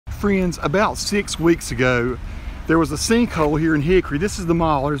friends, about 6 weeks ago, there was a sinkhole here in Hickory. This is the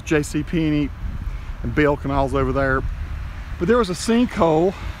mall. There's JCPenney and Belk and all's over there. But there was a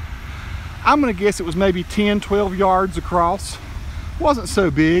sinkhole. I'm gonna guess it was maybe 10, 12 yards across. Wasn't so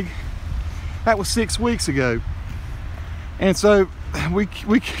big. That was 6 weeks ago. And so we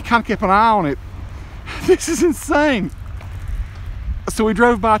kind of kept an eye on it. This is insane. So we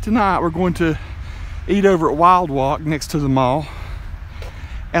drove by tonight. We're going to eat over at Wild Walk next to the mall.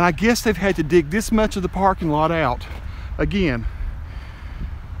 And I guess they've had to dig this much of the parking lot out again.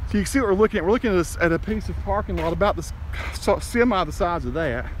 So you can see what we're looking at. We're looking at a piece of parking lot about the semi the size of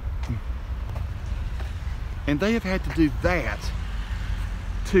that. And they have had to do that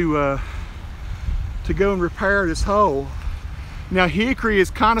to go and repair this hole. Now Hickory is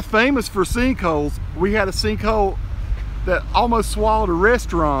kind of famous for sinkholes. We had a sinkhole that almost swallowed a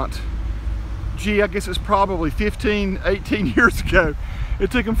restaurant. Gee, I guess it's probably 15, 18 years ago. It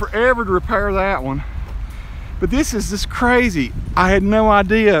took them forever to repair that one. But this is just crazy. I had no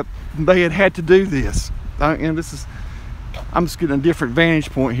idea they had to do this. And this is, I'm just getting a different vantage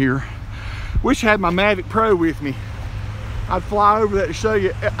point here. Wish I had my Mavic Pro with me. I'd fly over that to show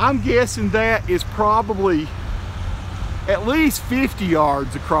you. I'm guessing that is probably at least 50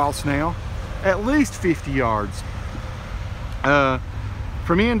 yards across now. At least 50 yards.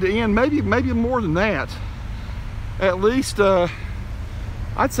 From end to end, maybe more than that. At least,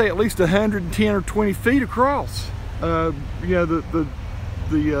 I'd say at least 110 or 20 feet across. You know,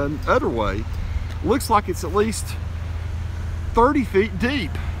 the other way. Looks like it's at least 30 feet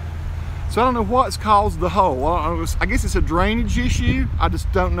deep. So I don't know what's caused the hole. I guess it's a drainage issue. I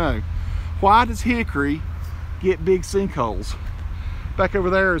just don't know. Why does Hickory get big sinkholes? Back over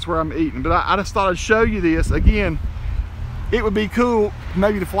there is where I'm eating. But I just thought I'd show you this. Again, it would be cool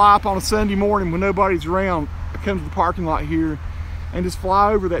maybe to fly up on a Sunday morning when nobody's around, come to the parking lot here and just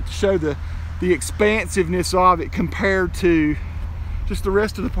fly over that to show the expansiveness of it compared to just the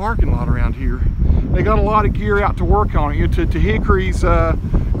rest of the parking lot around here. They got a lot of gear out to work on it. To Hickory's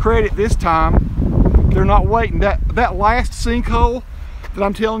credit this time, they're not waiting. That last sinkhole that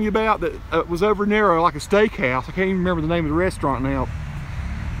I'm telling you about that was over narrow like a steakhouse, I can't even remember the name of the restaurant now,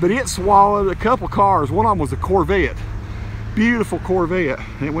 but it swallowed a couple cars. One of them was a Corvette, beautiful Corvette,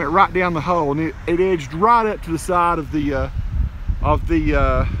 and it went right down the hole, and it edged right up to the side of the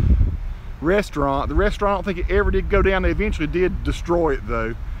restaurant. The restaurant, I don't think it ever did go down. They eventually did destroy it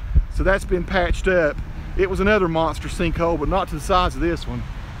though, so that's been patched up. It was another monster sinkhole, but not to the size of this one.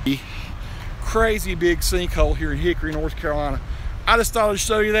 Crazy big sinkhole here in Hickory, North Carolina. I just thought I'd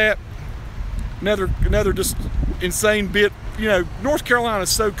show you that. Another just insane bit. You know, North Carolina is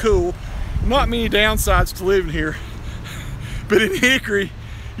so cool. Not many downsides to living here. But in Hickory,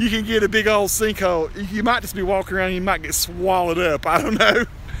 you can get a big old sinkhole. You might just be walking around and you might get swallowed up. I don't know.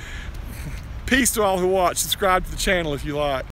 Peace to all who watch. Subscribe to the channel if you like.